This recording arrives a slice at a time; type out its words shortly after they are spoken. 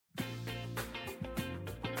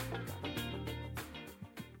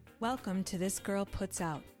Welcome to This Girl Puts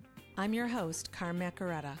Out. I'm your host, Carm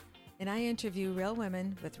Macaretta, and I interview real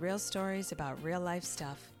women with real stories about real life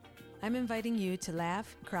stuff. I'm inviting you to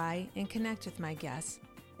laugh, cry, and connect with my guests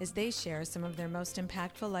as they share some of their most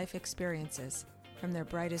impactful life experiences, from their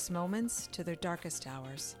brightest moments to their darkest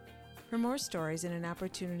hours. For more stories and an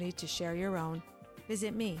opportunity to share your own,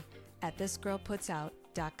 visit me at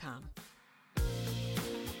thisgirlputsout.com.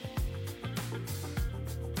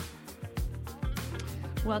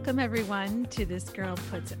 Welcome, everyone, to This Girl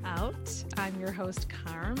Puts Out. I'm your host,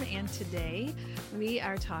 Carm, and today we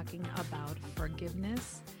are talking about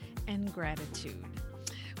forgiveness and gratitude.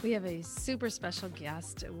 We have a super special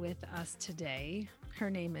guest with us today.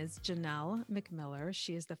 Her name is Janelle McMiller.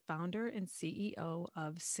 She is the founder and CEO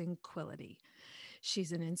of Synquility.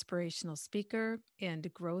 She's an inspirational speaker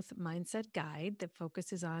and growth mindset guide that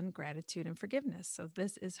focuses on gratitude and forgiveness. So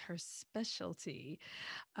this is her specialty.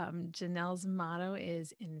 Janelle's motto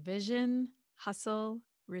is envision, hustle,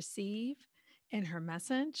 receive, and her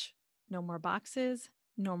message, no more boxes,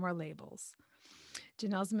 no more labels.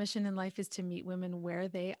 Janelle's mission in life is to meet women where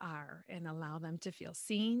they are and allow them to feel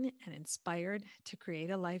seen and inspired to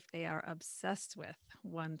create a life they are obsessed with.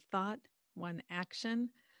 One thought, one action,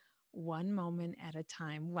 one moment at a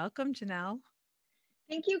time. Welcome, Janelle.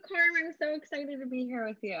 Thank you, Carm. I'm so excited to be here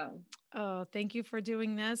with you. Oh, thank you for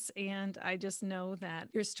doing this. And I just know that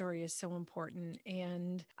your story is so important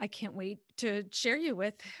and I can't wait to share you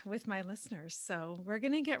with my listeners. So we're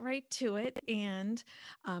going to get right to it. And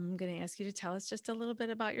I'm going to ask you to tell us just a little bit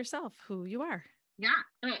about yourself, who you are. Yeah.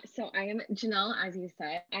 So I am Janelle, as you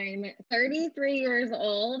said. I'm 33 years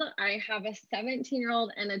old. I have a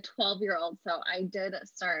 17-year-old and a 12-year-old. So I did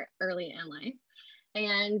start early in life.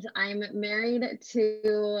 And I'm married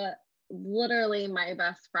to literally my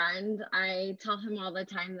best friend. I tell him all the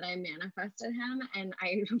time that I manifested him. And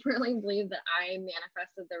I really believe that I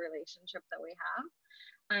manifested the relationship that we have.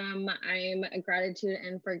 I'm a gratitude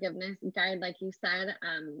and forgiveness guide, like you said.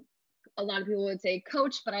 A lot of people would say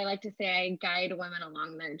coach, but I like to say I guide women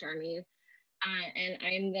along their journey. And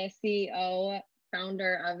I'm the CEO,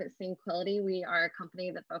 founder of Synquility. We are a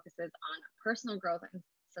company that focuses on personal growth and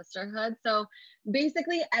sisterhood. So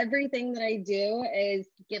basically everything that I do is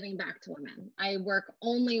giving back to women. I work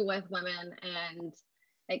only with women, and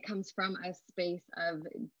it comes from a space of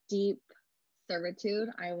deep servitude.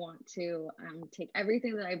 I want to take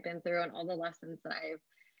everything that I've been through and all the lessons that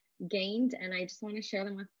I've gained, and I just want to share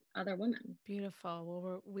them with other women. Beautiful.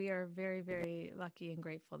 Well, we are very, very lucky and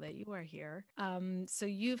grateful that you are here. So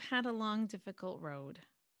you've had a long, difficult road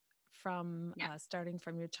from starting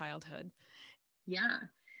from your childhood. Yeah.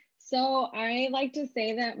 So I like to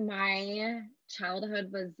say that my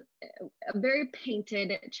childhood was a very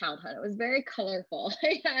painted childhood. It was very colorful.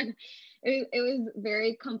 It was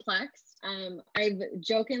very complex. I've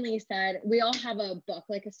jokingly said we all have a book,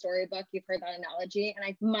 like a storybook. You've heard that analogy.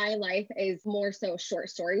 And my life is more so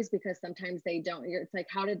short stories because sometimes they don't. It's like,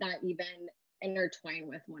 how did that even intertwine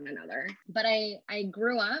with one another? But I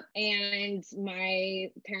grew up and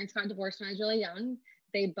my parents got divorced when I was really young.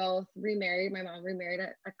 They both remarried. My mom remarried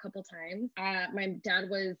a couple times. My dad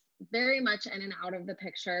was very much in and out of the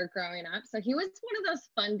picture growing up. So he was one of those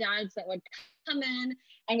fun dads that would come in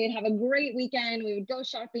and we'd have a great weekend. We would go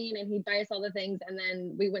shopping and he'd buy us all the things. And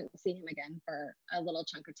then we wouldn't see him again for a little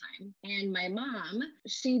chunk of time. And my mom,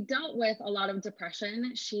 she dealt with a lot of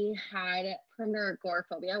depression. She had perimeter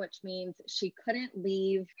agoraphobia, which means she couldn't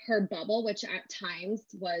leave her bubble, which at times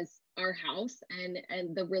was our house.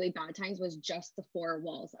 And the really bad times was just the four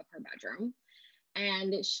walls of her bedroom.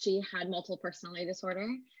 And she had multiple personality disorder.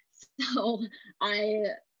 So I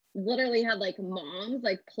literally had like moms,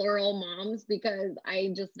 like plural moms, because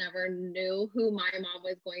I just never knew who my mom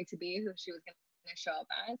was going to be, who she was going to show up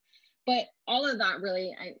as. But all of that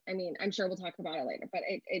really, I mean, I'm sure we'll talk about it later, but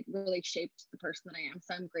it really shaped the person that I am.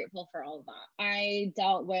 So I'm grateful for all of that. I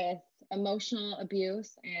dealt with emotional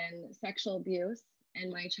abuse and sexual abuse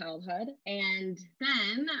in my childhood. And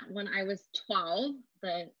then when I was 12,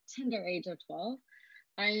 the tender age of 12,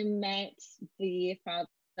 I met the father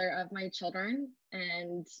of my children,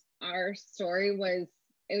 and our story was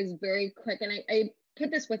very quick. And I put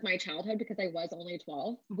this with my childhood because I was only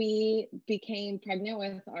 12. We became pregnant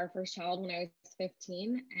with our first child when I was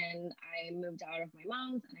 15, and I moved out of my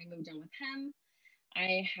mom's and I moved in with him.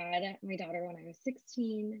 I had my daughter when I was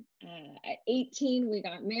 16. At 18, we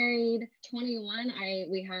got married. 21,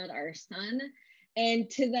 we had our son. And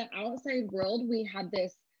to the outside world, we had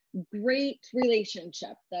this great relationship.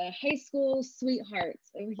 The high school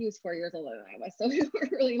sweethearts, and he was 4 years older than I was, so we were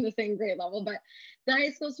really in the same grade level, but the high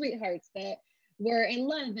school sweethearts that were in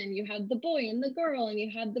love, and you had the boy and the girl, and you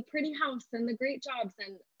had the pretty house and the great jobs,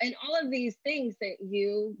 and all of these things that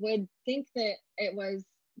you would think that it was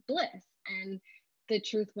bliss. And the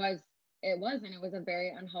truth was, it wasn't. It was a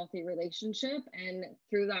very unhealthy relationship. And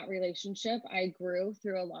through that relationship, I grew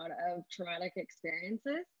through a lot of traumatic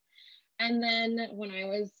experiences. And then when I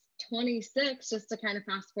was 26, just to kind of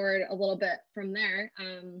fast forward a little bit from there,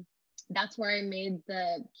 that's where I made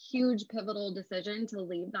the huge pivotal decision to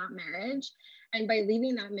leave that marriage. And by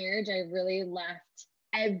leaving that marriage, I really left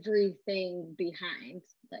everything behind.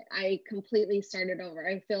 Like, I completely started over.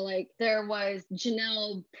 I feel like there was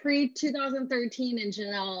Janelle pre 2013 and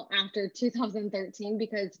Janelle after 2013,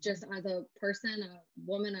 because just as a person, a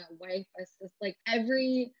woman, a wife, a sister, like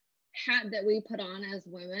every hat that we put on as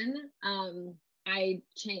women, I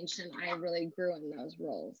changed and I really grew in those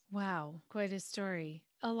roles. Wow, quite a story.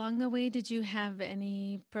 Along the way, did you have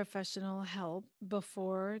any professional help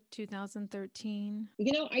before 2013?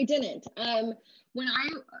 I didn't. When I,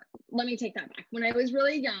 let me take that back. When I was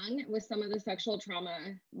really young with some of the sexual trauma,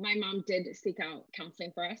 my mom did seek out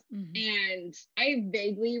counseling for us. And I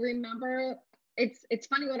vaguely remember, it's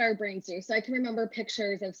funny what our brains do. So I can remember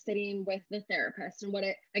pictures of sitting with the therapist and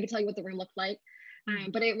I can tell you what the room looked like.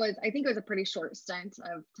 But I think it was a pretty short stint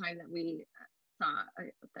of time that we saw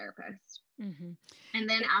a therapist. And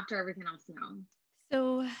then after everything else, no.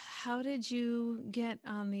 So how did you get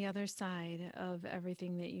on the other side of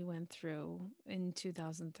everything that you went through in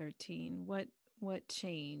 2013? What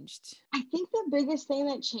changed? I think the biggest thing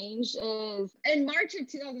that changed is in March of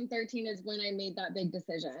 2013 is when I made that big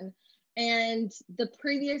decision. And the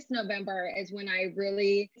previous November is when I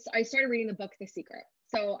started reading the book, The Secret.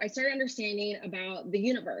 So I started understanding about the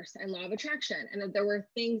universe and law of attraction, and that there were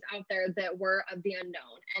things out there that were of the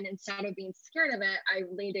unknown. And instead of being scared of it, I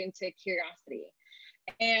leaned into curiosity.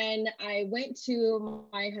 And I went to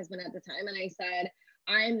my husband at the time and I said,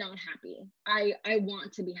 I'm not happy. I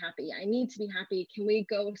want to be happy. I need to be happy. Can we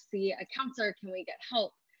go see a counselor? Can we get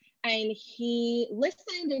help? And he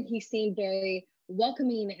listened and he seemed very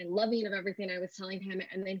welcoming and loving of everything I was telling him.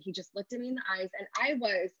 And then he just looked at me in the eyes, and I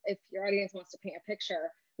was, if your audience wants to paint a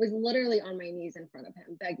picture, was literally on my knees in front of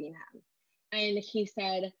him, begging him. And he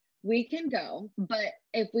said, we can go, but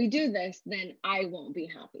if we do this, then I won't be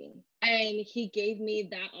happy. And he gave me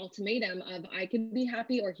that ultimatum of I could be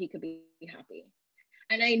happy or he could be happy.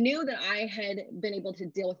 And I knew that I had been able to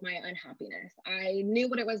deal with my unhappiness. I knew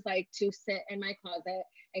what it was like to sit in my closet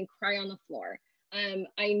and cry on the floor.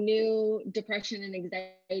 I knew depression and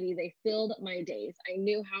anxiety, they filled my days. I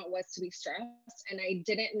knew how it was to be stressed, and I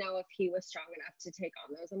didn't know if he was strong enough to take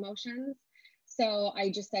on those emotions. So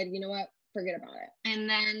I just said, you know what, forget about it. And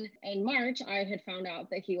then in March, I had found out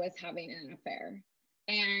that he was having an affair.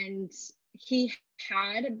 And he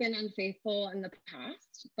had been unfaithful in the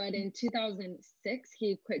past, but in 2006,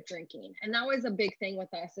 he quit drinking. And that was a big thing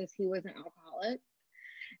with us, is he was an alcoholic.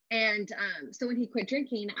 And so when he quit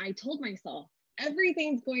drinking, I told myself,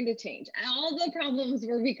 everything's going to change. And all the problems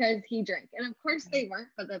were because he drank. And of course they weren't,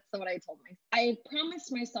 but that's what I told myself. I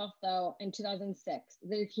promised myself, though, in 2006,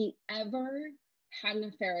 that if he ever had an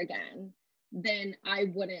affair again, then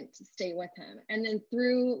I wouldn't stay with him. And then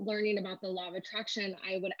through learning about the law of attraction,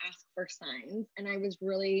 I would ask for signs. And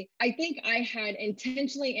I think I had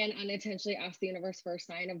intentionally and unintentionally asked the universe for a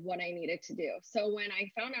sign of what I needed to do. So when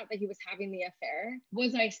I found out that he was having the affair,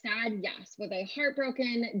 was I sad? Yes. Was I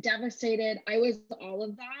heartbroken, devastated? I was all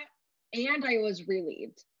of that. And I was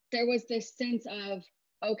relieved. There was this sense of,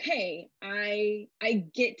 okay, I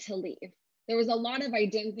get to leave. There was a lot of, I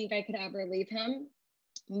didn't think I could ever leave him.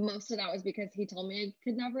 Most of that was because he told me I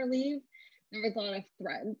could never leave. There was a lot of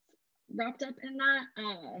threads wrapped up in that.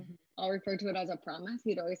 I'll refer to it as a promise.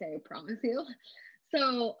 He'd always say, I promise you.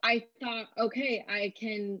 So I thought, okay,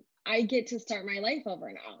 I get to start my life over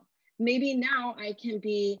now. Maybe now I can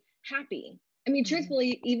be happy. I mean,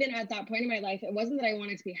 truthfully, even at that point in my life, it wasn't that I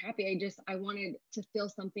wanted to be happy. I wanted to feel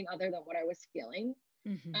something other than what I was feeling.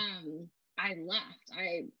 I left.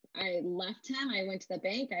 I left him. I went to the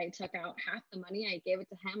bank. I took out half the money. I gave it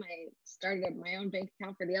to him. I started my own bank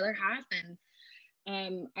account for the other half,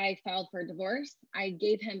 and I filed for divorce. I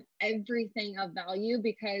gave him everything of value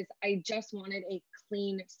because I just wanted a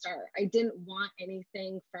clean start. I didn't want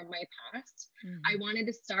anything from my past. I wanted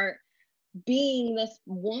to start being this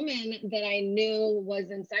woman that I knew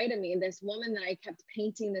was inside of me, this woman that I kept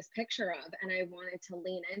painting this picture of, and I wanted to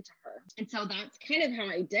lean into her. And so that's kind of how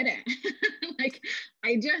I did it. Like,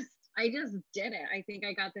 I just did it. I think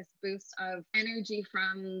I got this boost of energy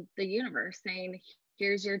from the universe saying,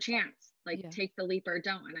 here's your chance, take the leap or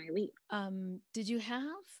don't. And I leap. Did you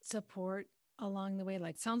have support along the way?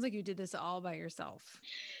 Like, sounds like you did this all by yourself.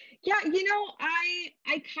 Yeah,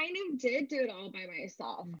 I kind of did do it all by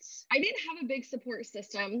myself. I didn't have a big support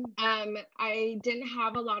system. I didn't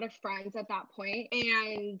have a lot of friends at that point,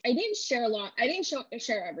 and I didn't share a lot. I didn't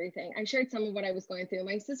share everything. I shared some of what I was going through.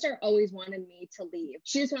 My sister always wanted me to leave.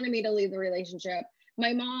 She just wanted me to leave the relationship.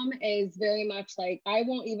 My mom is very much like, I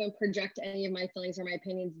won't even project any of my feelings or my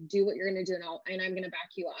opinions. Do what you're going to do, and I'm going to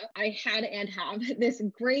back you up. I had and have this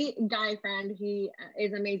great guy friend. He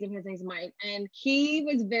is amazing. His name's Mike. And he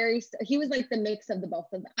was like the mix of the both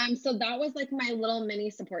of them. So that was like my little mini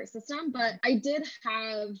support system. But I did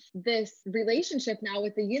have this relationship now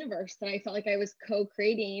with the universe that I felt like I was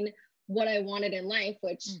co-creating what I wanted in life,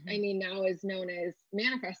 which I mean, now is known as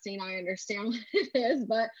manifesting. I understand what it is,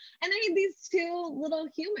 and I had these two little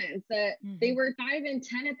humans that they were 5 and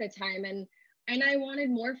 10 at the time. And I wanted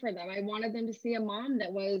more for them. I wanted them to see a mom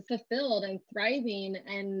that was fulfilled and thriving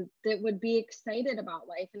and that would be excited about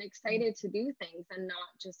life and excited to do things and not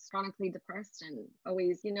just chronically depressed and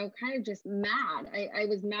always, kind of just mad. I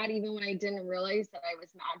was mad even when I didn't realize that I was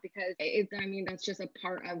mad, because that's just a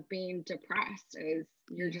part of being depressed, is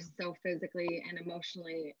you're just so physically and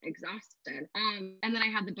emotionally exhausted. And then I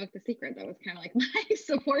had the book, The Secret, that was kind of like my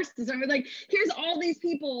support system. I was like, here's all these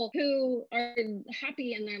people who are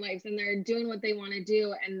happy in their lives and they're doing what they want to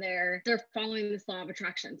do, and they're following this law of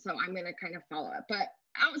attraction. So I'm going to kind of follow it. But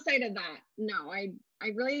outside of that, no, I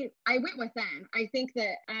went within. I think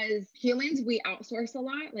that as humans, we outsource a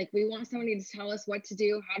lot. Like, we want somebody to tell us what to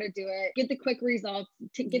do, how to do it, get the quick results,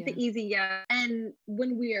 to get the easy yes. And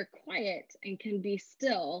when we are quiet and can be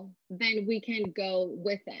still, then we can go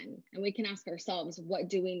within and we can ask ourselves, what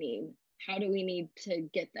do we need? How do we need to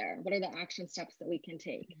get there? What are the action steps that we can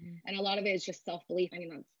take? And a lot of it is just self-belief. I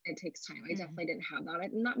mean, it takes time. I definitely didn't have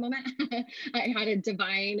that in that moment. I had a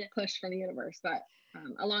divine push from the universe, but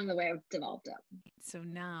along the way, I've developed it. So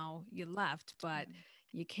now you left, but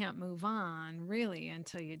you can't move on really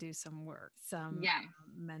until you do some work, some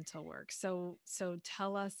mental work. So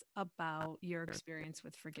tell us about your experience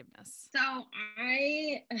with forgiveness. So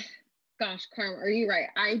gosh, Carm, are you right?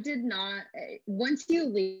 I did not, once you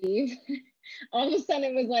leave, all of a sudden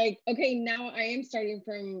it was like, okay, now I am starting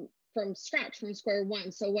from scratch, from square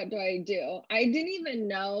one. So what do? I didn't even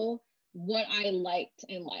know what I liked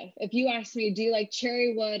in life. If you asked me, do you like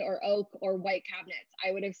cherry wood or oak or white cabinets?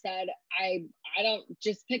 I would have said, I don't,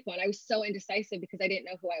 just pick one. I was so indecisive because I didn't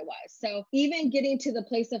know who I was. So even getting to the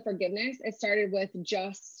place of forgiveness, it started with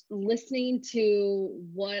just listening to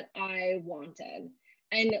what I wanted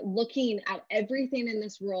and looking at everything in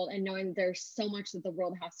this world and knowing there's so much that the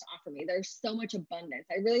world has to offer me. There's so much abundance.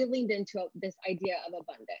 I really leaned into this idea of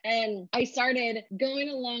abundance. And I started going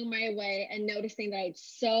along my way and noticing that I had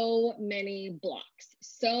so many blocks,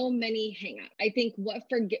 so many hangups. I think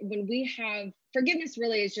when we have forgiveness,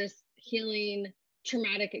 really is just healing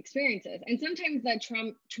traumatic experiences. And sometimes that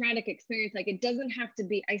traumatic experience, like, it doesn't have to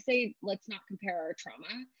be, I say, let's not compare our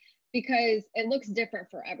trauma, because it looks different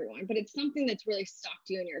for everyone, but it's something that's really stopped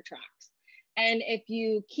you in your tracks. And if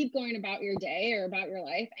you keep going about your day or about your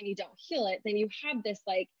life and you don't heal it, then you have this,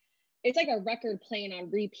 like, it's like a record playing on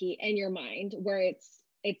repeat in your mind, where it's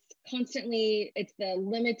constantly, it's the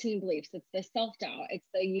limiting beliefs, it's the self-doubt, it's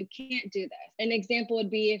the, you can't do this. An example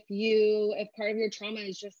would be if part of your trauma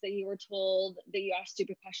is just that you were told that you asked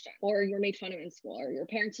stupid questions, or you were made fun of in school, or your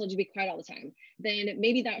parents told you to be quiet all the time, then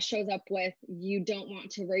maybe that shows up with, you don't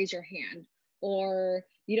want to raise your hand, or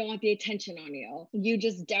you don't want the attention on you. You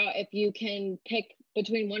just doubt if you can pick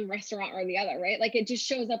between one restaurant or the other, right? Like, it just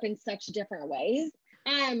shows up in such different ways.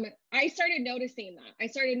 I started noticing that. I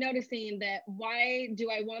started noticing that, why do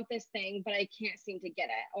I want this thing, but I can't seem to get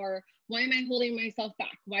it? Or why am I holding myself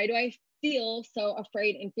back? Why do I feel so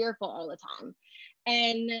afraid and fearful all the time?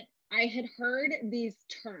 And I had heard these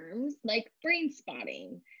terms like brain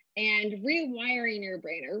spotting and rewiring your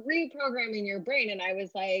brain or reprogramming your brain. And I was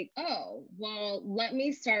like, oh, well, let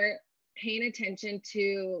me start paying attention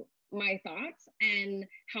to my thoughts and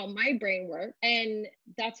how my brain works. And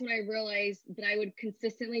that's when I realized that I would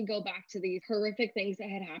consistently go back to these horrific things that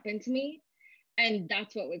had happened to me. And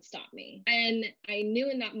that's what would stop me. And I knew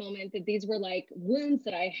in that moment that these were like wounds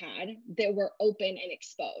that I had that were open and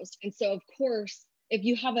exposed. And so, of course, if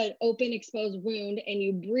you have an open, exposed wound and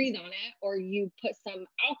you breathe on it, or you put some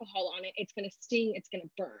alcohol on it, it's going to sting, it's going to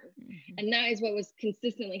burn. And that is what was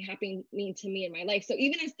consistently happening to me in my life. So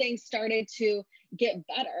even as things started to get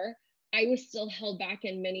better, I was still held back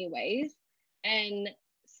in many ways. And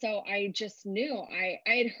so I just knew I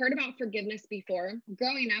had heard about forgiveness before.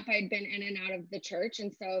 Growing up, I'd been in and out of the church.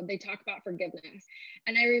 And so they talk about forgiveness.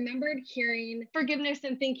 And I remembered hearing forgiveness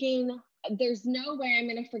and thinking, there's no way I'm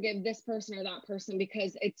going to forgive this person or that person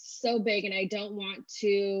because it's so big and I don't want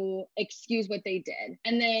to excuse what they did.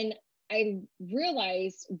 And then I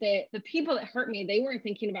realized that the people that hurt me, they weren't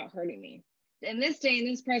thinking about hurting me. In this day, in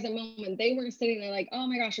this present moment, they weren't sitting there like, oh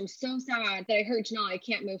my gosh, I'm so sad that I hurt Janelle. I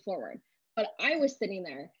can't move forward. But I was sitting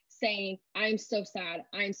there saying, I'm so sad.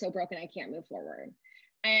 I'm so broken. I can't move forward.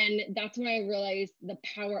 And that's when I realized the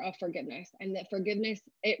power of forgiveness, and that forgiveness,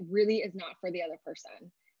 it really is not for the other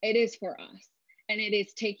person. It is for us. And it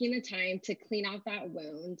is taking the time to clean out that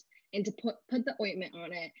wound and to put the ointment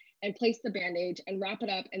on it and place the bandage and wrap it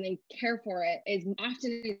up and then care for it as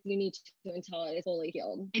often as you need to until it is fully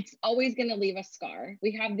healed. It's always going to leave a scar.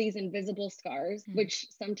 We have these invisible scars, which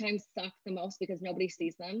sometimes suck the most because nobody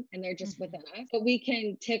sees them and they're just within us. But we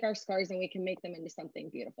can take our scars and we can make them into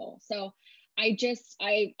something beautiful. So I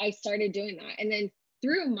started doing that. And then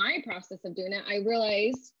through my process of doing it, I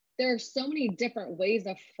realized there are so many different ways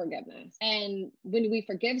of forgiveness. And when we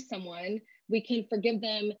forgive someone, we can forgive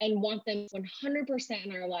them and want them 100%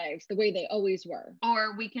 in our lives the way they always were.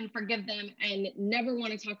 Or we can forgive them and never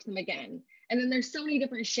want to talk to them again. And then there's so many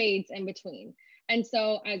different shades in between. And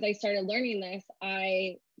so as I started learning this,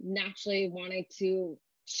 I naturally wanted to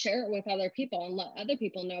share it with other people and let other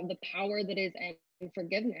people know the power that is in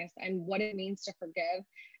forgiveness and what it means to forgive,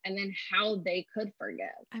 and then how they could forgive.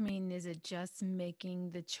 I mean, is it just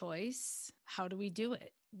making the choice? How do we do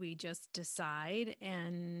it? We just decide,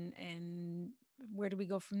 and where do we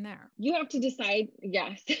go from there? You have to decide.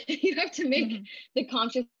 Yes. You have to make the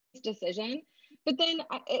conscious decision. But then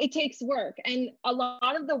it takes work. And a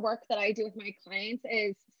lot of the work that I do with my clients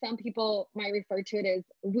is, some people might refer to it as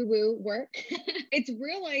woo-woo work. It's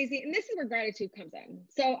realizing, and this is where gratitude comes in.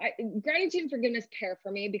 So gratitude and forgiveness pair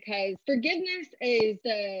for me, because forgiveness is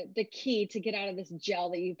the key to get out of this jail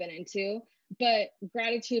that you've been into. But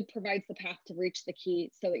gratitude provides the path to reach the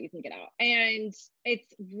key so that you can get out. And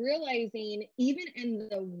it's realizing, even in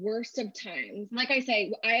the worst of times, like I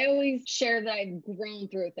say, I always share that I've grown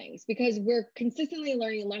through things, because we're consistently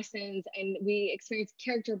learning lessons and we experience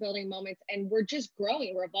character building moments, and we're just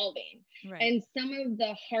growing, we're evolving. Right. And some of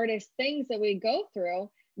the hardest things that we go through,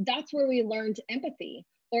 that's where we learned empathy,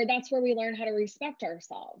 or that's where we learned how to respect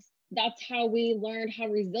ourselves. That's how we learned how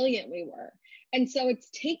resilient we were. And so it's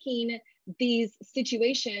taking these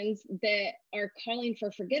situations that are calling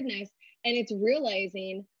for forgiveness, and it's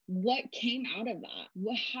realizing what came out of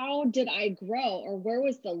that. How did I grow, or where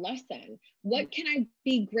was the lesson? What can I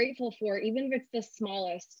be grateful for, even if it's the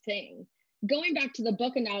smallest thing? Going back to the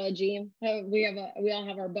book analogy, we all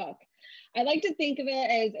have our book. I like to think of it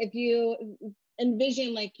as, if you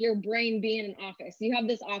envision like your brain being an office. You have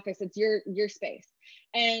this office, it's your space.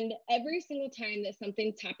 And every single time that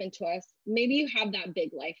something's happened to us, maybe you have that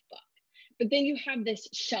big life book. But then you have this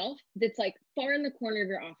shelf that's like far in the corner of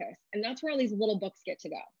your office. And that's where all these little books get to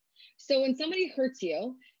go. So when somebody hurts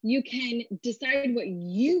you, you can decide what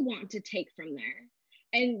you want to take from there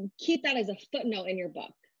and keep that as a footnote in your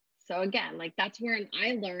book. So again, like, that's where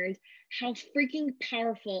I learned how freaking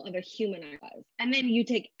powerful of a human I was. And then you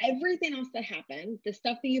take everything else that happened, the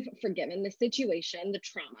stuff that you've forgiven, the situation, the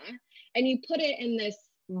trauma, and you put it in this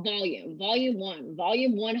volume 1,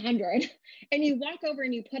 volume 100, and you walk over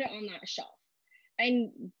and you put it on that shelf,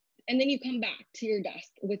 and then you come back to your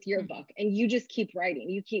desk with your book, and you just keep writing,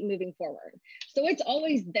 you keep moving forward. So it's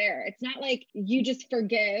always there. It's not like you just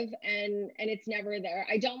forgive and it's never there.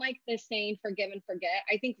 I don't like the saying forgive and forget.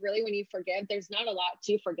 I think really when you forgive, there's not a lot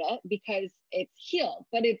to forget, because it's healed,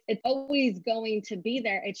 but it's always going to be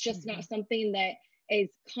there. It's just not something that is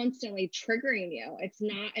constantly triggering you. It's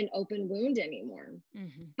not an open wound anymore.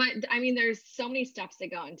 But I mean, there's so many steps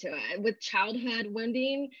that go into it. With childhood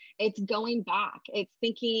wounding, it's going back. It's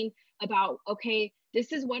thinking about, okay,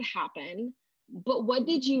 this is what happened, but what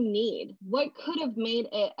did you need? What could have made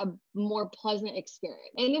it a more pleasant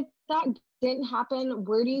experience? And if that didn't happen,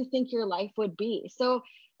 where do you think your life would be? So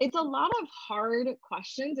it's a lot of hard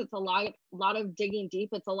questions. It's a lot of digging deep.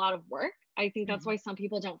 It's a lot of work. I think that's why some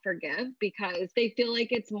people don't forgive, because they feel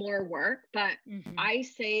like it's more work. But I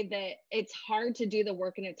say that it's hard to do the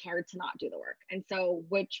work and it's hard to not do the work. And so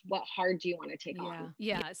what hard do you want to take on?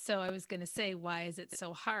 Yeah. So I was going to say, why is it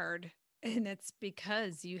so hard? And it's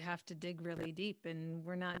because you have to dig really deep, and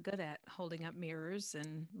we're not good at holding up mirrors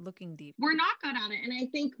and looking deep. We're not good at it. And I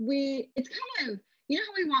think it's kind of, you know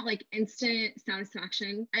how we want like instant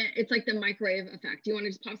satisfaction? It's like the microwave effect. You want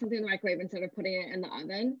to just pop something in the microwave instead of putting it in the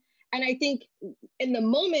oven. And I think in the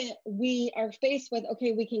moment we are faced with,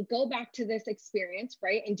 okay, we can go back to this experience,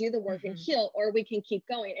 right? And do the work and heal, or we can keep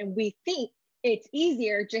going. And we think it's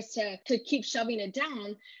easier just to keep shoving it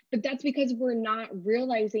down. But that's because we're not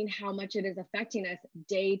realizing how much it is affecting us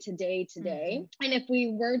day to day to day. And if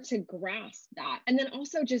we were to grasp that, and then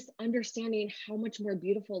also just understanding how much more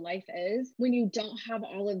beautiful life is when you don't have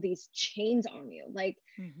all of these chains on you. Like,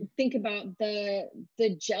 think about the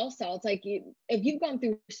gel cells. Like, if you've gone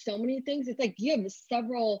through so many things, it's like you have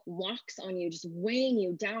several locks on you just weighing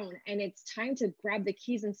you down, and it's time to grab the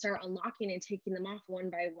keys and start unlocking and taking them off one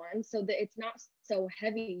by one, so that it's not so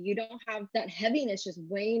heavy. You don't have that heaviness just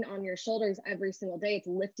weighing on your shoulders every single day. It's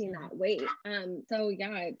lifting that weight. So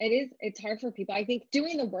yeah, it's hard for people. I think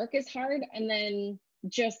doing the work is hard, and then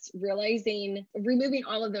just removing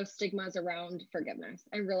all of those stigmas around forgiveness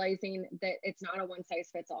and realizing that it's not a one size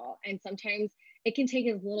fits all. And sometimes it can take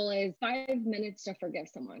as little as 5 minutes to forgive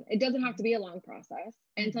someone. It doesn't have to be a long process.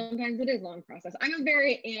 And sometimes it is a long process. I'm a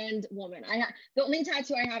very and woman. The only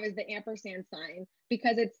tattoo I have is the ampersand sign,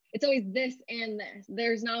 because it's always this and this.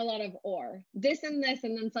 There's not a lot of or. This and this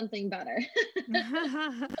and then something better.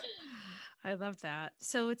 I love that.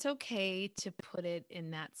 So it's okay to put it in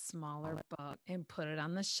that smaller book and put it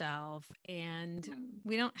on the shelf, and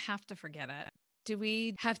we don't have to forget it. Do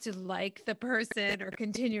we have to like the person or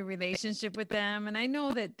continue a relationship with them? And I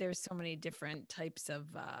know that there's so many different types of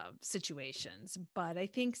situations, but I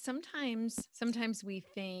think sometimes we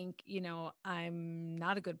think, I'm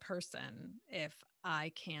not a good person if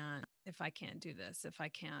I can't do this, if I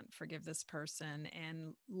can't forgive this person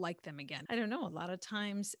and like them again. I don't know. A lot of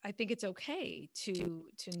times I think it's okay to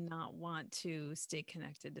not want to stay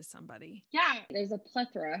connected to somebody. Yeah, there's a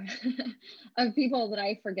plethora of people that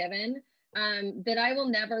I've forgiven that I will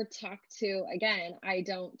never talk to again. I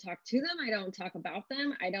don't talk to them. I don't talk about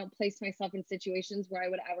them. I don't place myself in situations where I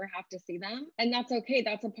would ever have to see them. And that's okay.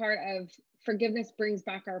 That's a part of forgiveness, brings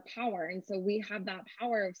back our power. And so we have that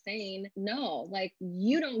power of saying, no, like,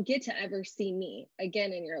 you don't get to ever see me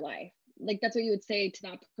again in your life. Like, that's what you would say to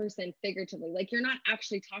that person figuratively. Like, you're not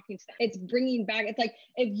actually talking to them. It's bringing back, it's like,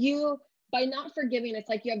 by not forgiving, it's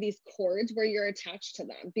like you have these cords where you're attached to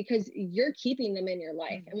them because you're keeping them in your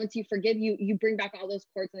life. And once you forgive, you bring back all those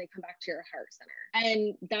cords and they come back to your heart center.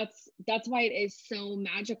 And that's why it is so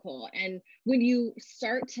magical. And when you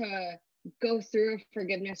start to go through a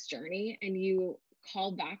forgiveness journey and you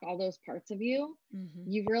call back all those parts of you,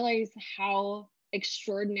 you realize how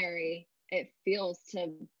extraordinary it feels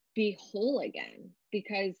to be whole again,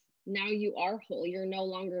 because now you are whole. You're no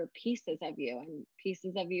longer pieces of you and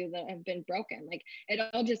pieces of you that have been broken. Like, it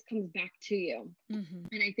all just comes back to you.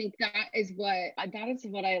 And I think that is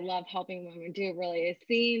what I love helping women do, really, is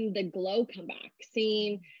seeing the glow come back,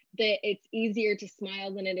 seeing that it's easier to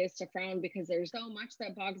smile than it is to frown, because there's so much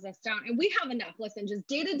that bogs us down. And we have enough. Listen, just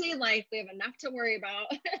day-to-day life, we have enough to worry about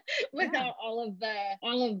without all of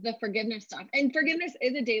the forgiveness stuff. And forgiveness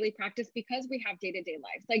is a daily practice because we have day-to-day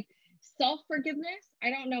lives. Like, self-forgiveness, I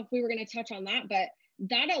don't know if we were going to touch on that, but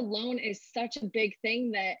that alone is such a big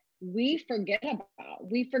thing that we forget about.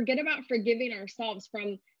 We forget about forgiving ourselves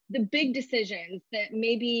from the big decisions that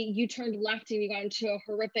maybe you turned left and you got into a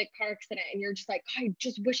horrific car accident and you're just like, I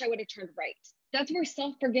just wish I would have turned right. That's where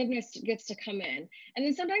self-forgiveness gets to come in. And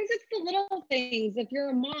then sometimes it's the little things. If you're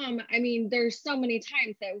a mom, I mean, there's so many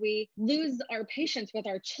times that we lose our patience with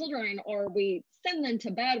our children, or we send them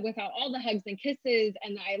to bed without all the hugs and kisses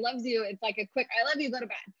and the I loves you. It's like a quick, I love you, go to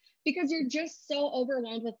bed, because you're just so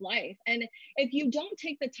overwhelmed with life. And if you don't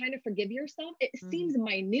take the time to forgive yourself, it seems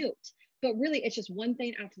minute, but really it's just one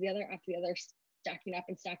thing after the other, stacking up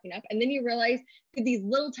and stacking up. And then you realize that these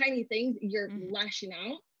little tiny things you're lashing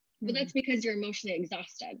out. But that's because you're emotionally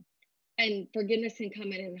exhausted, and forgiveness can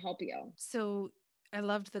come in and help you. So I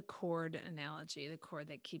loved the cord analogy, the cord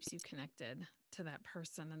that keeps you connected to that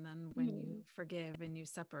person. And then when you forgive and you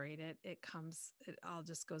separate it, it all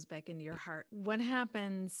just goes back into your heart. What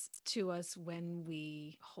happens to us when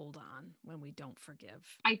we hold on, when we don't forgive?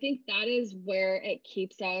 I think that is where it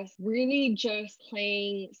keeps us really just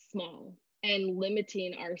playing small and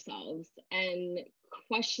limiting ourselves and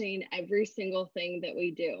questioning every single thing that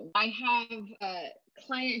we do. I have a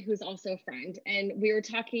client who's also a friend, and we were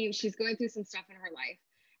talking, she's going through some stuff in her life,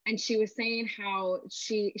 and she was saying how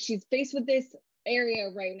she's faced with this area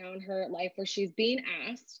right now in her life where she's being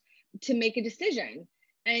asked to make a decision.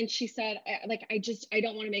 And she said, I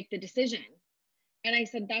don't want to make the decision. And I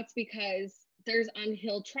said, that's because there's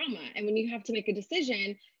unhealed trauma. And when you have to make a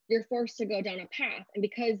decision, you're forced to go down a path. And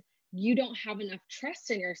because you don't have enough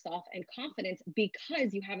trust in yourself and confidence,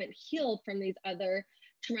 because you haven't healed from these other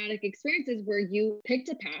traumatic experiences where you picked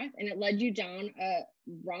a path and it led you down a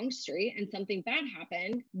wrong street and something bad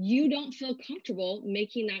happened, you don't feel comfortable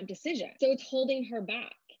making that decision. So it's holding her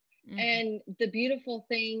back. And the beautiful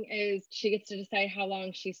thing is she gets to decide how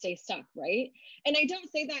long she stays stuck, right? And I don't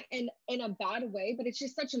say that in a bad way, but it's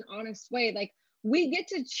just such an honest way. Like, we get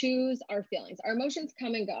to choose our feelings. Our emotions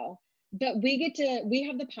come and go, but we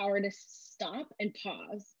have the power to stop and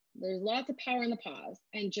pause. There's lots of power in the pause,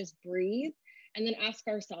 and just breathe, and then ask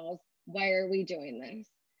ourselves, why are we doing this?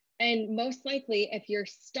 And most likely, if you're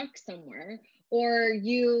stuck somewhere, or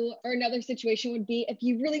another situation would be if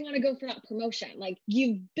you really want to go for that promotion, like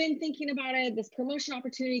you've been thinking about it, this promotion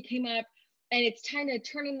opportunity came up, and it's time to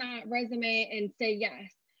turn in that resume and say yes,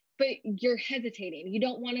 but you're hesitating, you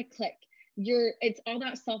don't want to click, it's all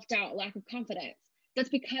that self-doubt, lack of confidence. That's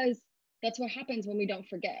because that's what happens when we don't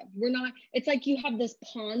forgive. It's like you have this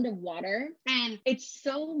pond of water and it's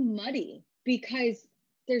so muddy because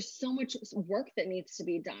there's so much work that needs to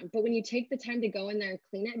be done. But when you take the time to go in there and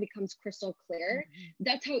clean it, it becomes crystal clear.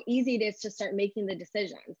 That's how easy it is to start making the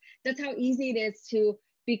decisions. That's how easy it is to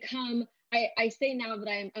become, I say now that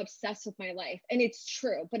I'm obsessed with my life, and it's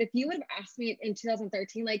true. But if you would have asked me in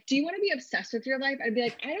 2013, like, do you want to be obsessed with your life? I'd be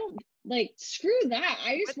like, I don't, like, screw that.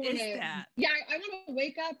 I just want to, I want to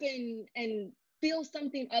wake up and feel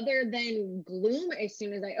something other than gloom as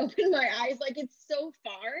soon as I open my eyes. Like, it's so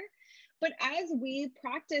far. But as we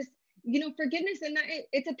practice, forgiveness, and that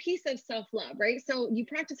it's a piece of self-love, right? So you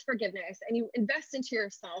practice forgiveness and you invest into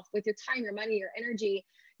yourself with your time, your money, your energy.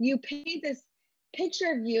 You paint this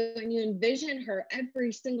picture of you and you envision her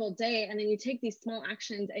every single day. And then you take these small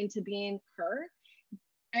actions into being her.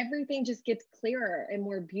 Everything just gets clearer and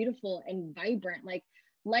more beautiful and vibrant. Like,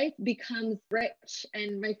 life becomes rich.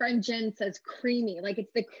 And my friend Jen says creamy, like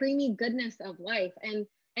it's the creamy goodness of life. And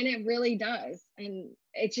it really does. And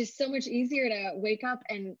it's just so much easier to wake up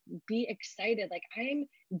and be excited. Like, I'm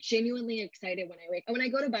genuinely excited when I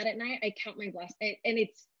go to bed at night. I count my blessings, and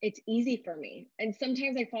it's easy for me. And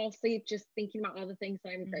sometimes I fall asleep just thinking about all the things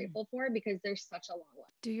that I'm grateful for, because there's such a long list.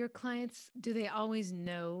 Do your clients, do they always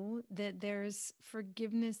know that there's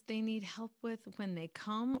forgiveness they need help with when they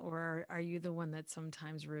come, or are you the one that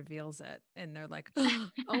sometimes reveals it and they're like, oh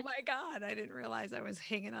my God, I didn't realize I was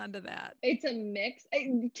hanging on to that? It's a mix.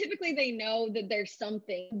 Typically they know that there's something,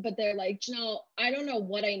 but they're like, I don't know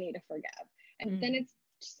what I need to forgive. And then it's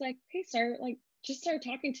just like, okay, start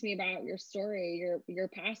talking to me about your story, your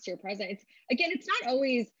past, your present. It's not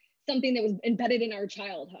always something that was embedded in our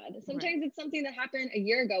childhood. Sometimes it's something that happened a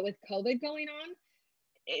year ago with COVID going on.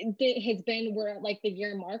 We're at like the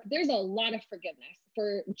year mark. There's a lot of forgiveness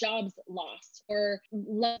for jobs lost or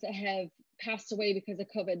loves that have passed away because of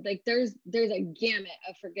COVID. Like, there's a gamut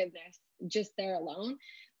of forgiveness just there alone.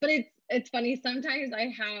 But it's funny. Sometimes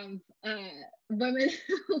I have women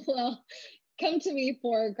who will come to me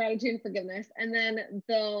for gratitude and forgiveness, and then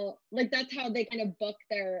they'll, like, that's how they kind of book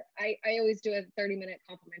I always do a 30-minute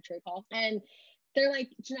complimentary call, and they're like,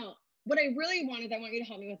 what I really want is I want you to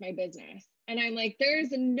help me with my business. And I'm like, there's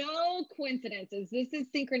no coincidences. This is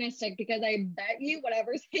synchronistic, because I bet you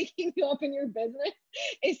whatever's taking you up in your business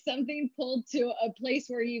is something pulled to a place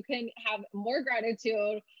where you can have more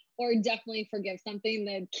gratitude, or definitely forgive something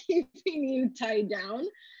that's keeping you tied down.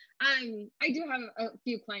 I do have a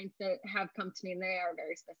few clients that have come to me, and they are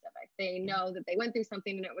very specific. They know that they went through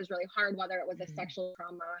something and it was really hard, whether it was a sexual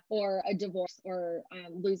trauma or a divorce or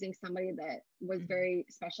losing somebody that was very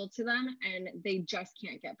special to them, and they just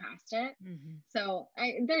can't get past it. So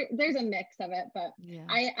there's a mix of it, but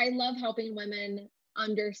I love helping women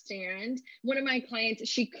understand. One of my clients,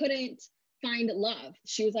 she couldn't find love.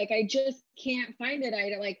 She was like, I just can't find it.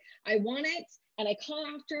 I want it and I call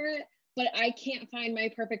after it, but I can't find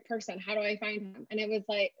my perfect person. How do I find him? And it was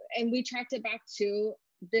like, and we tracked it back to,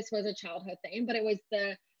 this was a childhood thing, but it was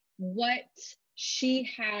what she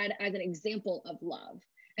had as an example of love.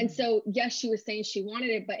 And so, yes, she was saying she wanted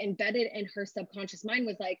it, but embedded in her subconscious mind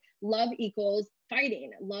was like, love equals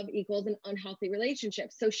fighting, love equals an unhealthy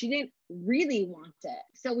relationship. So she didn't really want it.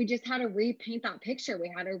 So we just had to repaint that picture.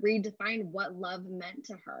 We had to redefine what love meant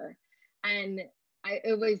to her. And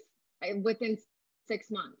within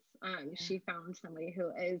 6 months, she found somebody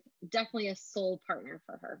who is definitely a soul partner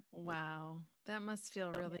for her. Wow. That must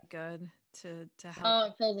feel really good to help. Oh,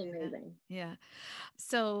 it feels amazing. Yeah.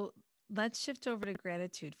 So let's shift over to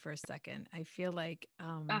gratitude for a second. I feel like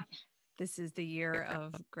this is the year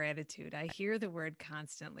of gratitude. I hear the word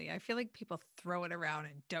constantly. I feel like people throw it around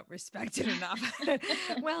and don't respect it enough.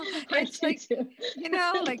 Well, it's like,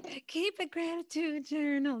 like, keep a gratitude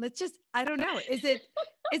journal. It's just, I don't know. Is it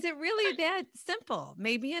really that simple?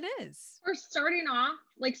 Maybe it is. For starting out,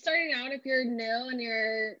 if you're new and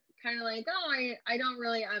you're kind of like, oh, I don't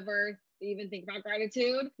really ever even think about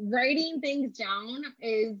gratitude. Writing things down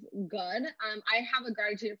is good. I have a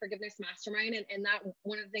gratitude and forgiveness mastermind, and that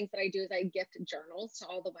one of the things that I do is I gift journals to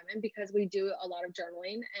all the women because we do a lot of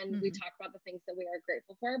journaling and we talk about the things that we are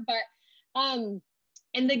grateful for. But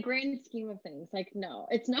in the grand scheme of things, like, no,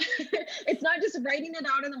 it's not it's not just writing it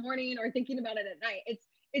out in the morning or thinking about it at night.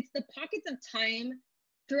 It's the pockets of time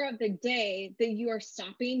throughout the day that you are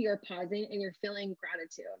stopping, you're pausing, and you're feeling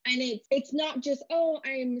gratitude. And it's not just, oh,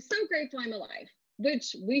 I'm so grateful I'm alive,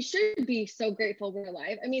 which we should be so grateful we're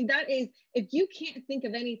alive. I mean, that is, if you can't think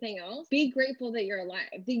of anything else, be grateful that you're alive,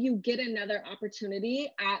 that you get another opportunity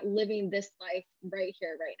at living this life right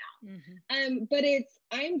here, right now. But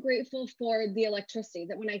I'm grateful for the electricity,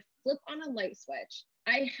 that when I flip on a light switch,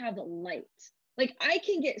 I have light. Like, I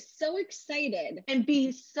can get so excited and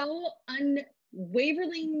be so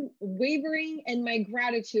wavering in my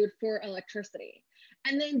gratitude for electricity.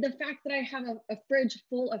 And then the fact that I have a fridge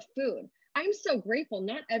full of food, I'm so grateful.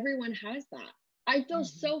 Not everyone has that. I feel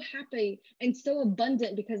so happy and so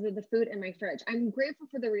abundant because of the food in my fridge. I'm grateful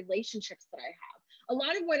for the relationships that I have. A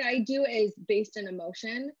lot of what I do is based in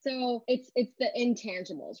emotion. So it's the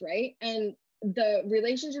intangibles, right? And the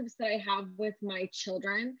relationships that I have with my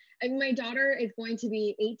children. And my daughter is going to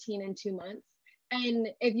be 18 in 2 months. And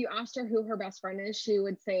if you asked her who her best friend is, she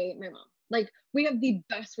would say my mom. Like, we have the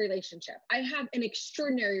best relationship. I have an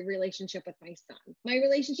extraordinary relationship with my son. My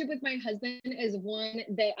relationship with my husband is one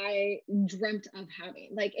that I dreamt of having.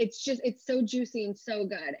 Like, it's so juicy and so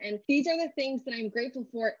good. And these are the things that I'm grateful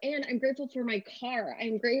for. And I'm grateful for my car.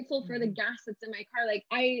 I'm grateful for the gas that's in my car. Like,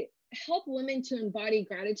 I help women to embody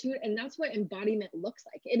gratitude, and that's what embodiment looks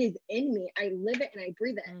like. It is in me. I live it and I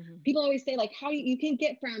breathe it. People always say, like, how you can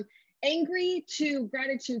get from angry to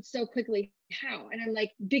gratitude so quickly. How? And I'm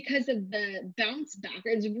like, because of the bounce back.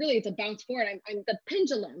 It's a bounce forward. I'm the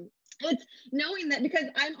pendulum. It's knowing that, because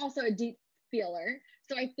I'm also a deep feeler,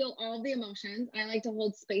 so I feel all the emotions. I like to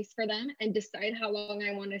hold space for them and decide how long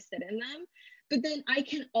I want to sit in them. But then I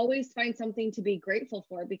can always find something to be grateful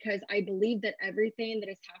for, because I believe that everything that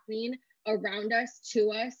is happening around us, to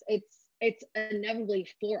us, it's inevitably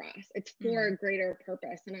for us. It's for a greater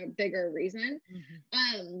purpose and a bigger reason.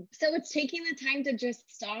 So it's taking the time to just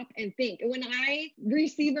stop and think. When I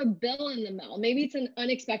receive a bill in the mail, maybe it's an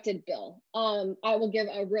unexpected bill. I will give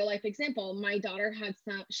a real life example. My daughter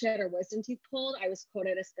she had her wisdom teeth pulled. I was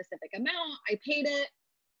quoted a specific amount. I paid it.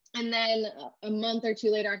 And then a month or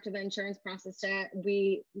two later, after the insurance processed it,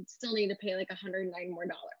 we still need to pay like $109 more.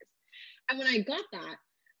 And when I got that,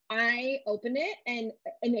 I opened it, and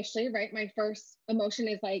initially, right, my first emotion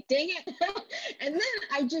is like, dang it. And then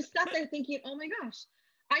I just sat there thinking, oh my gosh,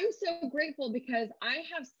 I'm so grateful because I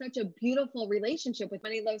have such a beautiful relationship with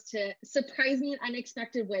money. Loves to surprise me in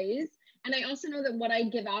unexpected ways. And I also know that what I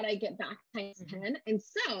give out, I get back times 10. And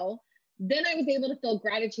so then I was able to feel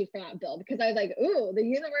gratitude for that bill, because I was like, ooh, the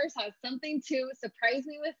universe has something to surprise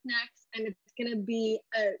me with next. And it's going to be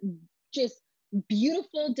a just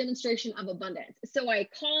beautiful demonstration of abundance. So I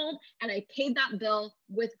called and I paid that bill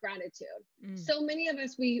with gratitude. So many of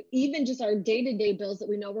us, we even just our day-to-day bills that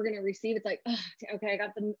we know we're going to receive, it's like, oh, okay, I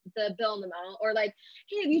got the bill in the mail. Or like,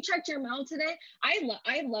 hey, have you checked your mail today?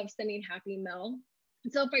 I love sending happy mail.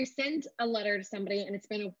 So if I send a letter to somebody and it's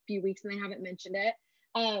been a few weeks and they haven't mentioned it,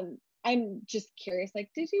 I'm just curious, like,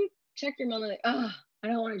 did you check your mail? And like, oh, I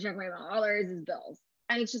don't want to check my mail. All there is bills.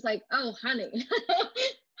 And it's just like, oh, honey,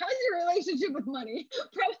 how's your relationship with money?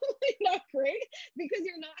 Probably not great, because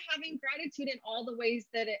you're not having gratitude in all the ways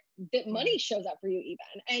that money shows up for you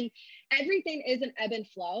even. And everything is an ebb and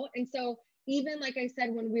flow. And so even like I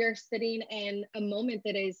said, when we are sitting in a moment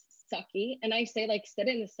that is sucky, and I say like sit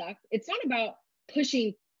in the suck, it's not about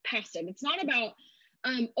pushing past it. It's not about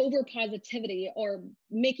over positivity or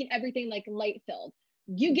making everything like light filled.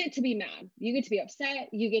 You get to be mad. You get to be upset.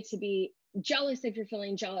 You get to be jealous if you're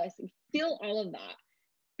feeling jealous. Feel all of that.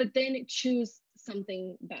 But then choose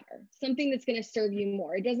something better, something that's going to serve you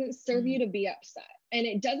more. It doesn't serve you to be upset, and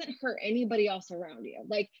it doesn't hurt anybody else around you.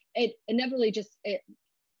 Like it inevitably it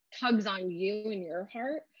tugs on you and your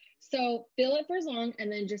heart. So feel it for as long,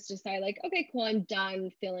 and then just decide like, okay, cool, I'm done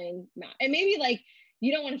feeling mad. And maybe like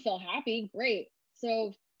you don't want to feel happy. Great.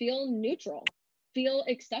 So feel neutral, feel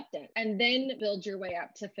acceptant, and then build your way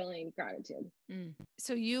up to feeling gratitude.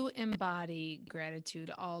 So you embody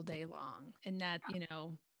gratitude all day long, and that,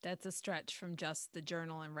 that's a stretch from just the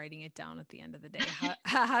journal and writing it down at the end of the day.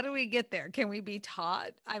 How do we get there? Can we be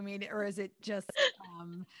taught? I mean, or is it just,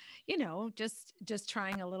 just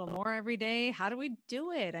trying a little more every day? How do we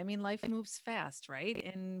do it? I mean, life moves fast, right?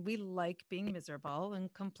 And we like being miserable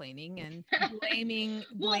and complaining and blaming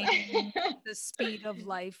the speed of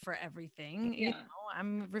life for everything. Yeah.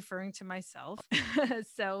 I'm referring to myself.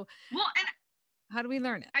 So Well, and how do we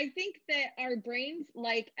learn it? I think that our brains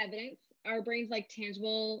like evidence. Our brains like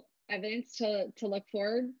tangible evidence to look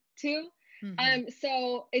forward to. Mm-hmm.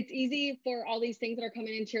 So it's easy for all these things that are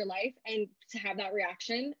coming into your life and to have that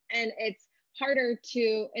reaction. And it's harder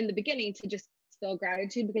to, in the beginning, to just feel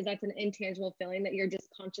gratitude because that's an intangible feeling that you're just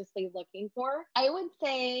consciously looking for. I would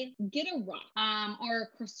say get a rock or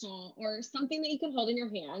a crystal or something that you can hold in your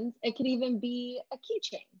hands. It could even be a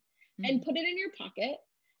keychain and put it in your pocket.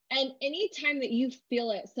 And anytime that you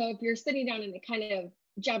feel it, so if you're sitting down and it kind of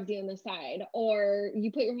jabs you on the side, or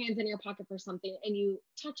you put your hands in your pocket for something and you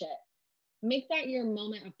touch it, make that your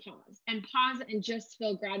moment of pause and just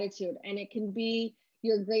feel gratitude. And it can be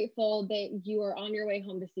you're grateful that you are on your way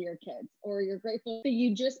home to see your kids, or you're grateful that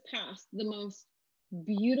you just passed the most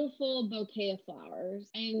beautiful bouquet of flowers.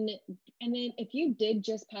 And then if you did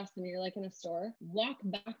just pass them, you're like in a store, walk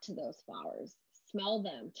back to those flowers, smell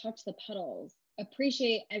them, touch the petals,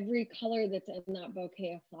 appreciate every color that's in that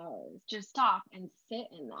bouquet of flowers. Just stop and sit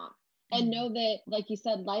in that. And know that, like you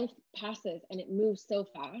said, life passes and it moves so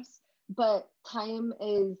fast, but time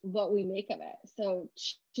is what we make of it. So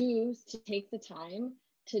choose to take the time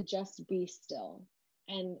to just be still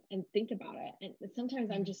and think about it. And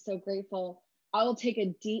sometimes I'm just so grateful. I will take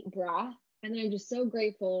a deep breath, and then I'm just so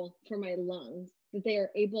grateful for my lungs that they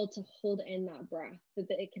are able to hold in that breath, that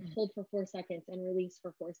it can hold for 4 seconds and release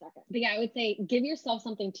for 4 seconds. But yeah, I would say give yourself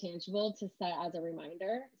something tangible to set as a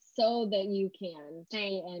reminder so that you can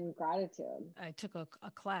stay in gratitude. I took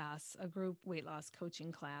a class, a group weight loss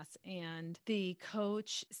coaching class, and the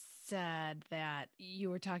coach said that you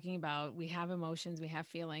were talking about we have emotions, we have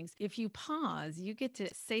feelings. If you pause, you get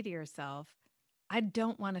to say to yourself, I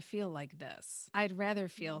don't want to feel like this. I'd rather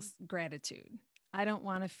feel gratitude. I don't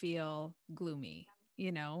want to feel gloomy,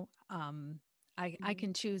 you know. I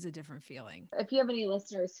can choose a different feeling. If you have any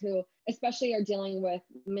listeners who especially are dealing with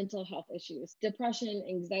mental health issues, depression,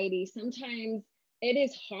 anxiety, sometimes it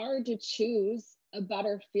is hard to choose a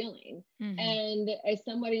better feeling. And as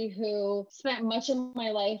somebody who spent much of my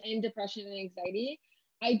life in depression and anxiety,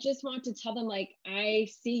 I just want to tell them, like, I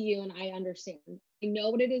see you and I understand. I know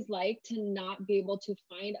what it is like to not be able to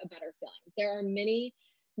find a better feeling. There are many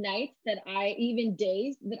nights that even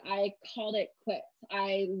days that I called it quits.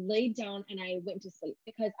 I laid down and I went to sleep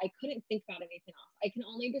because I couldn't think about anything else. I can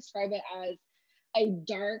only describe it as a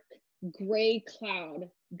dark gray cloud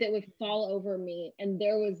that would fall over me and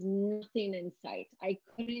there was nothing in sight. I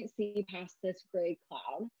couldn't see past this gray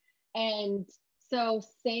cloud. And so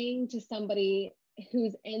saying to somebody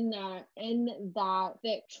who's in that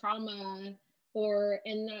thick trauma or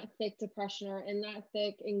in that thick depression or in that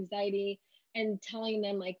thick anxiety, and telling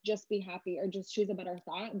them, like, just be happy or just choose a better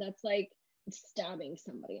thought, that's like stabbing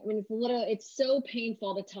somebody. I mean, it's so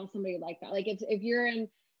painful to tell somebody like that. Like, if you're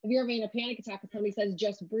having a panic attack and somebody says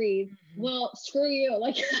just breathe, well, screw you.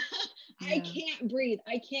 Like, I can't breathe,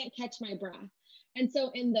 I can't catch my breath. And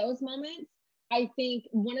so in those moments, I think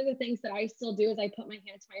one of the things that I still do is I put my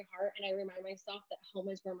hand to my heart and I remind myself that home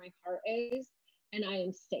is where my heart is and I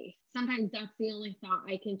am safe. Sometimes that's the only thought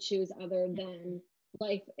I can choose other than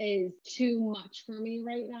life is too much for me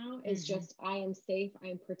right now. It's just, I am safe,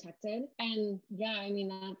 I'm protected. And yeah, I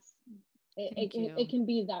mean, it can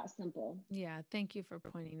be that simple. Yeah, thank you for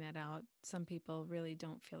pointing that out. Some people really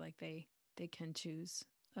don't feel like they can choose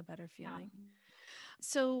a better feeling. Yeah.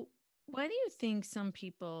 So why do you think some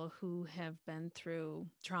people who have been through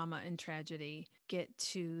trauma and tragedy get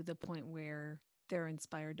to the point where they're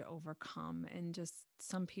inspired to overcome and just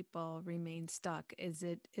some people remain stuck? Is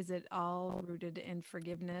it all rooted in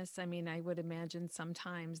forgiveness? I mean, I would imagine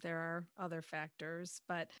sometimes there are other factors,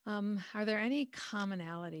 but are there any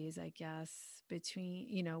commonalities, I guess,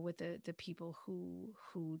 between, with the people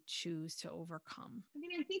who choose to overcome? I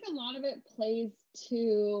mean, I think a lot of it plays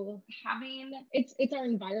to having it's our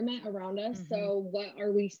environment around us. So what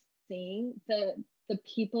are we seeing? The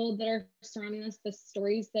people that are surrounding us, the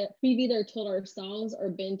stories that we've either told ourselves or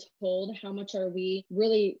been told, how much are we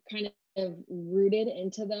really kind of rooted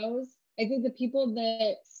into those? I think the people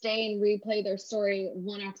that stay and replay their story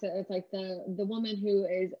one after, it's like the woman who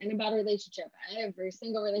is in a bad relationship. Every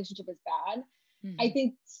single relationship is bad. I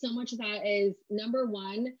think so much of that is, number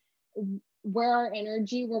one, where our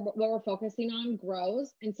energy, what we're focusing on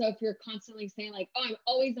grows. And so if you're constantly saying like, oh, I'm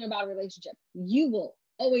always in a bad relationship, you will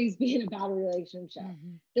always be in a bad relationship.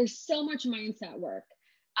 There's so much mindset work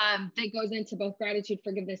that goes into both gratitude,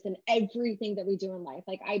 forgiveness, and everything that we do in life.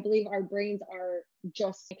 Like, I believe our brains are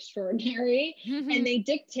just extraordinary and they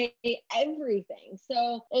dictate everything.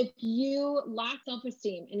 So if you lack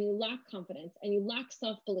self-esteem and you lack confidence and you lack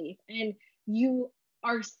self-belief and you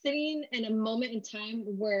are sitting in a moment in time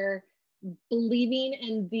where believing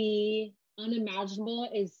in the unimaginable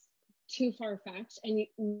is too far-fetched and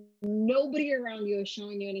nobody around you is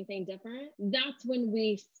showing you anything different, that's when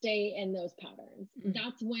we stay in those patterns.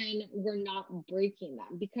 That's when we're not breaking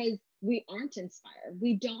them, because we aren't inspired.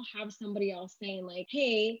 We don't have somebody else saying like,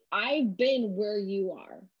 hey, I've been where you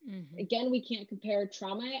are. Again, we can't compare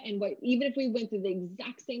trauma and what, even if we went through the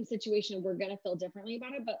exact same situation, we're going to feel differently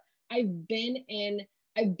about it. But I've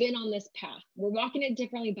been on this path. We're walking it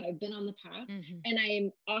differently, but I've been on the path and I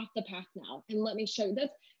am off the path now. And let me show you.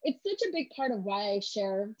 It's such a big part of why I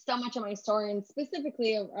share so much of my story, and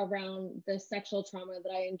specifically around the sexual trauma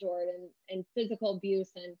that I endured and physical abuse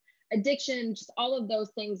and addiction, just all of those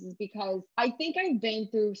things, is because I think I've been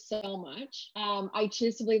through so much. I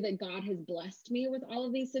choose to believe that God has blessed me with all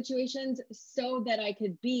of these situations so that I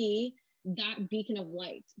could be that beacon of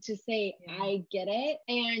light to say, I get it.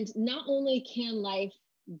 And not only can life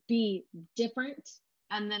be different,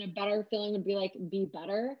 and then a better feeling would be like, be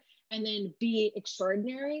better, and then be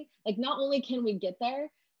extraordinary. Like, not only can we get there,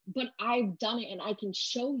 but I've done it and I can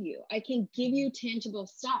show you, I can give you tangible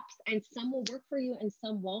steps, and some will work for you and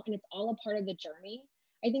some won't. And it's all a part of the journey.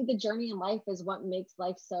 I think the journey in life is what makes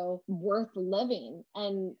life so worth living.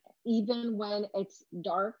 And even when it's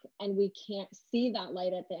dark and we can't see that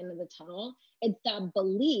light at the end of the tunnel, it's that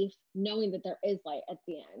belief, knowing that there is light at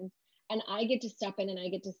the end. And I get to step in and I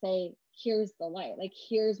get to say, here's the light, like,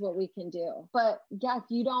 here's what we can do. But yeah, if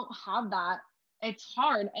you don't have that, it's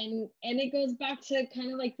hard. And it goes back to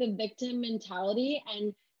kind of like the victim mentality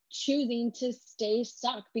and choosing to stay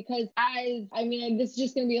stuck, because this is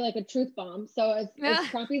just going to be like a truth bomb. So as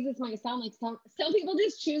crappy as this might sound, like some people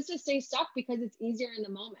just choose to stay stuck because it's easier in the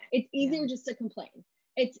moment. It's easier just to complain.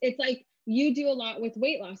 It's like, you do a lot with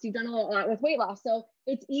weight loss. You've done a lot with weight loss. So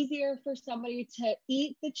it's easier for somebody to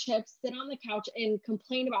eat the chips, sit on the couch and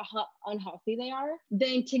complain about how unhealthy they are,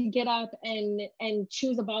 than to get up and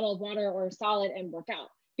choose a bottle of water or a salad and work out.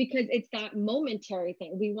 Because it's that momentary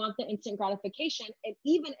thing. We want the instant gratification. And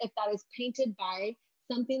even if that is painted by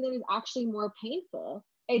something that is actually more painful,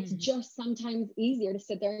 it's just sometimes easier to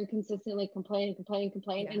sit there and consistently complain.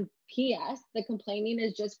 And P.S., the complaining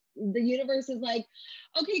is just, the universe is like,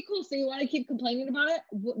 okay, cool. So you want to keep complaining about it?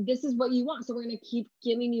 This is what you want. So we're going to keep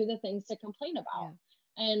giving you the things to complain about.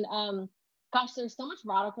 And gosh, there's so much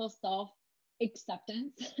radical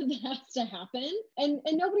self-acceptance that has to happen. And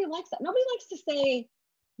nobody likes that. Nobody likes to say,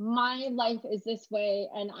 my life is this way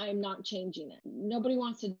and I'm not changing it. Nobody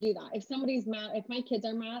wants to do that. If somebody's mad, if my kids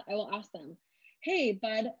are mad, I will ask them, hey,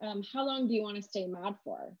 bud, how long do you want to stay mad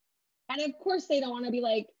for? And of course they don't want to be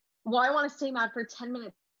like, well, I want to stay mad for 10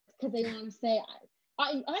 minutes, because they want to say,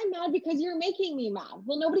 I'm mad because you're making me mad.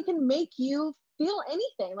 Well, nobody can make you feel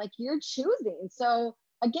anything. Like, you're choosing. So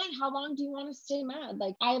again, how long do you want to stay mad?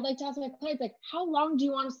 Like, I like to ask my clients, like, how long do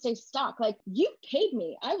you want to stay stuck? Like, you paid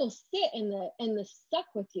me. I will sit in the stuck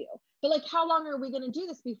with you. But like, how long are we going to do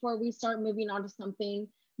this before we start moving on to something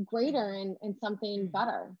greater and something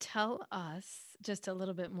better? Tell us just a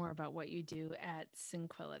little bit more about what you do at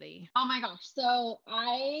Synquility. Oh my gosh. So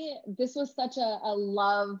this was such a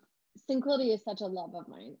love. Synquility is such a love of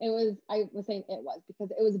mine. I was saying it was because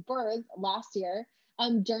it was birthed last year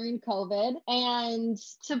during COVID. And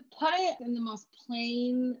to put it in the most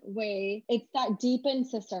plain way, it's that deepened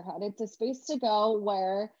sisterhood. It's a space to go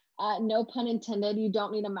where, no pun intended, you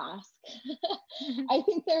don't need a mask. I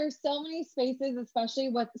think there are so many spaces, especially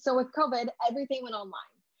with COVID, everything went online.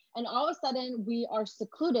 And all of a sudden we are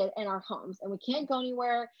secluded in our homes and we can't go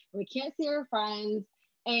anywhere and we can't see our friends.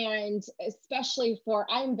 And especially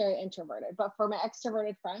I'm very introverted, but for my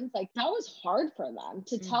extroverted friends, like, that was hard for them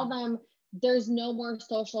to tell them there's no more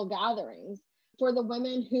social gatherings. For the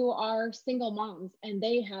women who are single moms and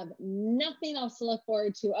they have nothing else to look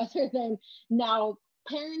forward to other than now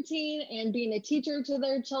parenting and being a teacher to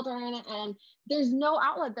their children, and there's no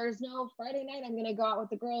outlet. There's no Friday night, I'm going to go out with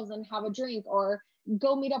the girls and have a drink, or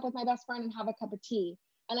go meet up with my best friend and have a cup of tea.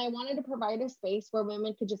 And I wanted to provide a space where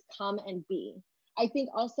women could just come and be. I think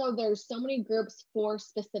also there's so many groups for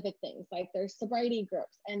specific things. Like, there's sobriety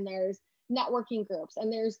groups and there's networking groups,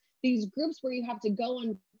 and there's these groups where you have to go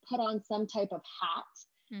and put on some type of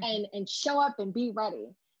hat and show up and be ready.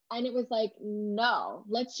 And it was like, no,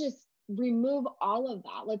 let's just remove all of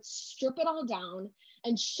that. Let's strip it all down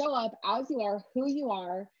and show up as you are, who you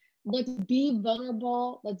are. Let's be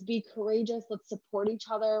vulnerable. Let's be courageous. Let's support each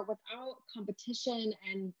other without competition,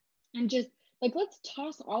 and just like, let's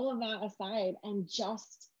toss all of that aside and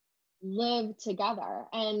just live together.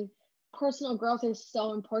 And personal growth is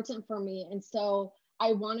so important for me. And so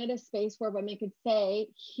I wanted a space where women could say,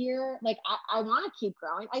 here, like, I want to keep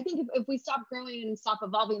growing. I think if we stop growing and stop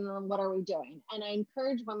evolving, then what are we doing? And I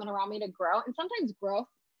encourage women around me to grow. And sometimes growth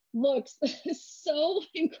looks so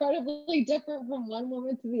incredibly different from one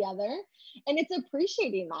woman to the other. And it's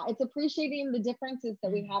appreciating that. It's appreciating the differences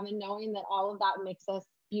that we have and knowing that all of that makes us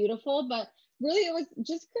beautiful. But really, it was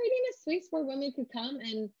just creating a space where women could come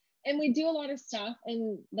and we do a lot of stuff.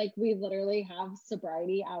 And like, we literally have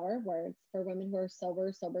sobriety hour where it's for women who are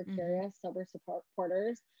sober, curious, sober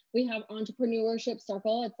supporters. We have entrepreneurship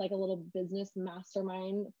circle. It's like a little business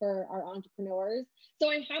mastermind for our entrepreneurs.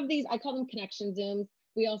 So I have these, I call them connection Zooms.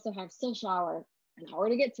 We also have social hour, an hour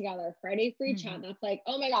to get together, Friday free chat. That's like,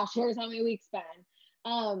 oh my gosh, here's how my week's been.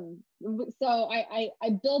 So I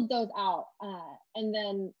build those out. And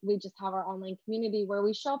then we just have our online community where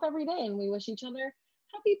we show up every day and we wish each other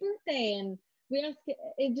happy birthday. And we ask,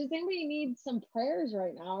 does anybody need some prayers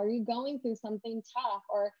right now? Are you going through something tough?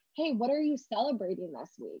 Or, hey, what are you celebrating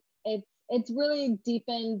this week? It's really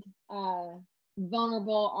deepened,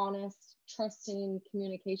 vulnerable, honest, trusting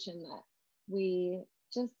communication that we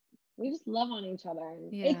just love on each other.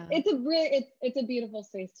 And it's a beautiful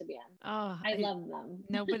space to be in. Oh, I love them.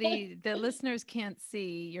 The listeners can't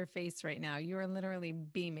see your face right now. You are literally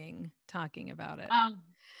beaming talking about it.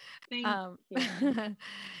 Thank you.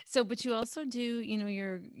 So, but you also do,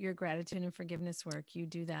 your gratitude and forgiveness work. You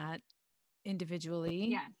do that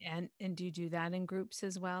individually. Yes. And do you do that in groups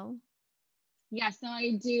as well? Yes. So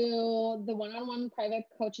I do the one-on-one private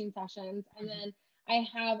coaching sessions, and then I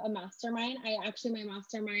have a mastermind. My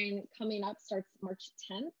mastermind coming up starts March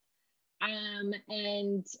 10th.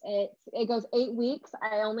 And it goes 8 weeks.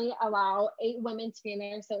 I only allow 8 women to be in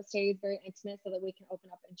there, so it stays very intimate so that we can open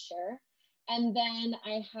up and share. And then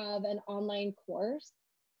I have an online course,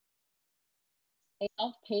 a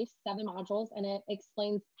self-paced 7 modules, and it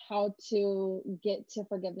explains how to get to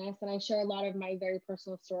forgiveness. And I share a lot of my very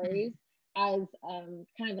personal stories as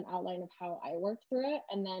kind of an outline of how I worked through it,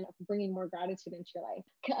 and then bringing more gratitude into your life.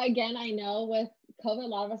 Again, I know with COVID, a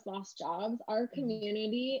lot of us lost jobs. Our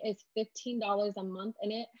community is $15 a month,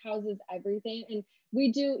 and it houses everything. And we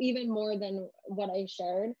do even more than what I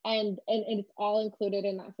shared. And it's all included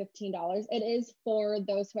in that $15. It is for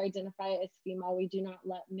those who identify as female. We do not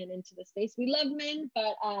let men into the space. We love men,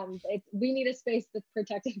 but we need a space that's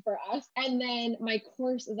protected for us. And then my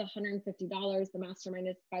course is $150. The mastermind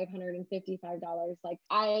is $555. Like,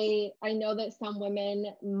 I know that some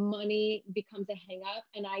women, money becomes a hang up,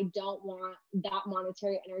 and I don't want that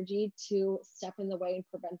monetary energy to step in the way and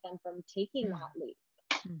prevent them from taking that leap.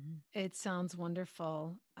 It sounds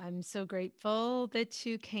wonderful. I'm so grateful that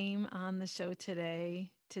you came on the show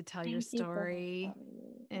today to tell your story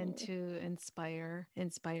and to inspire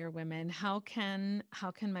women. How can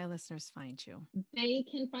my listeners find you? They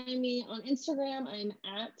can find me on Instagram. I'm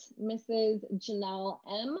at Mrs. Janelle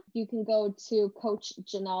M. You can go to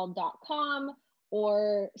coachjanelle.com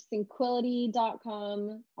or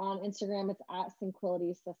Synquility.com. On Instagram, it's at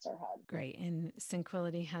Synquility Sisterhood. Great. And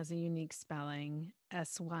Synquility has a unique spelling,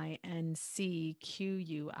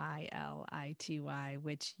 SYNQUILITY,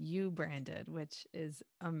 which you branded, which is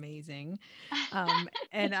amazing.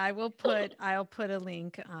 And I'll put a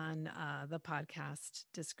link on the podcast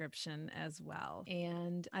description as well.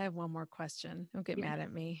 And I have one more question. Don't get mad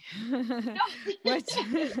at me. What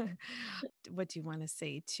do you want to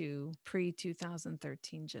say to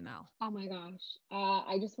pre-2013 Janelle? Oh my gosh.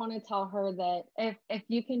 I just want to tell her that if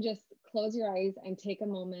you can just close your eyes and take a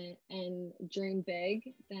moment and dream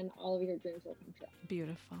big, then all of your dreams will come true.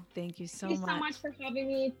 Beautiful. Thank you so much. Thank you so much for having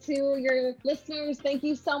me. To your listeners, thank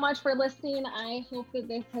you so much for listening. I hope that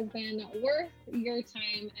this has been worth your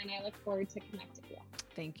time, and I look forward to connecting with you.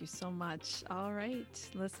 Thank you so much. All right,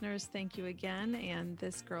 listeners, thank you again. And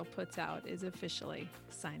This Girl Puts Out is officially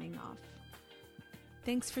signing off.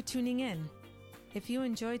 Thanks for tuning in. If you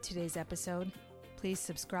enjoyed today's episode, please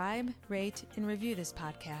subscribe, rate, and review this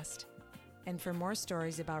podcast. And for more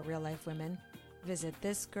stories about real-life women, visit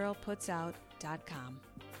thisgirlputsout.com.